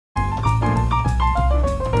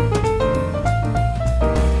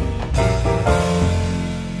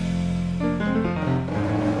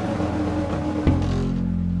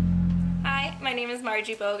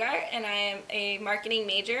Margie Bogart, and I am a marketing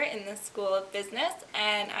major in the School of Business,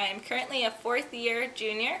 and I am currently a fourth-year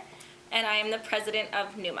junior, and I am the president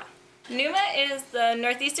of NUMA. NUMA is the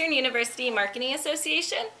Northeastern University Marketing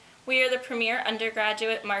Association. We are the premier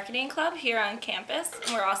undergraduate marketing club here on campus,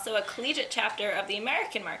 and we're also a collegiate chapter of the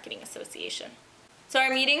American Marketing Association. So our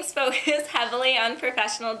meetings focus heavily on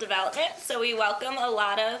professional development, so we welcome a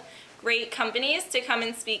lot of great companies to come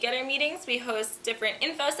and speak at our meetings. We host different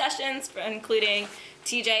info sessions, including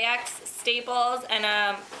TJX, Staples,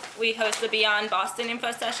 and we host the Beyond Boston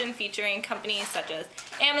info session featuring companies such as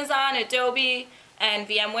Amazon, Adobe, and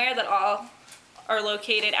VMware that all are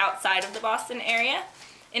located outside of the Boston area.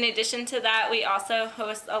 In addition to that, we also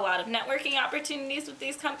host a lot of networking opportunities with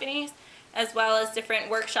these companies, as well as different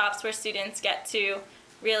workshops where students get to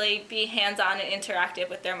really be hands-on and interactive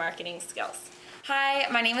with their marketing skills. Hi,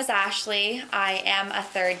 my name is Ashley. I am a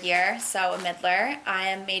third year, so a middler. I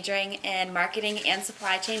am majoring in marketing and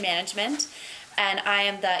supply chain management, and I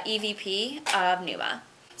am the EVP of NUMA.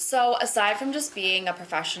 So aside from just being a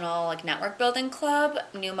professional network building club,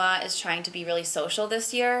 NUMA is trying to be really social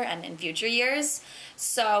this year and in future years.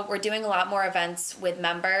 So we're doing a lot more events with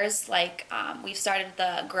members, we've started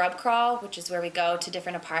the Grub Crawl, which is where we go to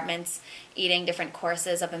different apartments eating different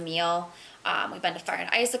courses of a meal. We've been to Fire and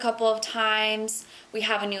Ice a couple of times. We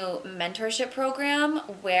have a new mentorship program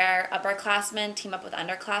where upperclassmen team up with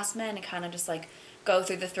underclassmen and kind of just go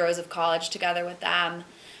through the throes of college together with them.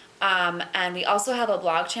 And we also have a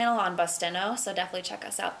blog channel on Bustino, so definitely check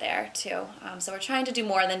us out there too. So we're trying to do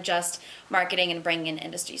more than just marketing and bringing in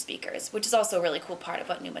industry speakers, which is also a really cool part of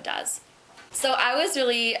what NUMA does. So I was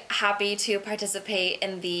really happy to participate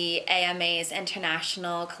in the AMA's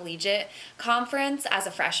International Collegiate Conference as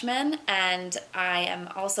a freshman, and I am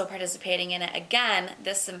also participating in it again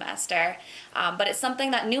this semester. But it's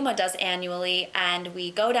something that NUMA does annually, and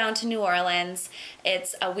we go down to New Orleans.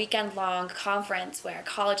 It's a weekend-long conference where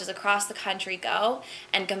colleges across the country go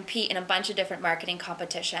and compete in a bunch of different marketing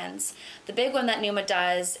competitions. The big one that NUMA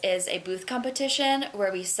does is a booth competition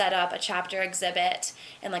where we set up a chapter exhibit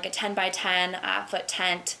in a 10 by 10 foot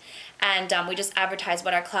tent, and we just advertise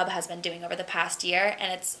what our club has been doing over the past year,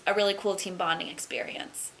 and it's a really cool team bonding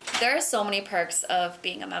experience. There are so many perks of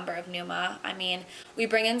being a member of NUMA. I mean, we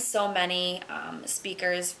bring in so many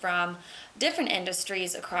speakers from different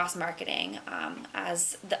industries across marketing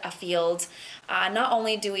as a field. Not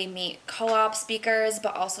only do we meet co-op speakers,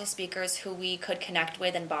 but also speakers who we could connect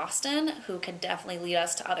with in Boston, who could definitely lead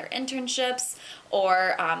us to other internships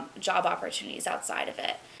or job opportunities outside of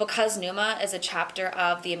it. Because NUMA is a chapter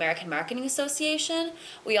of the American Marketing Association,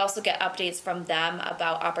 we also get updates from them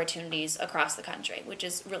about opportunities across the country, which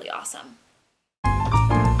is really awesome.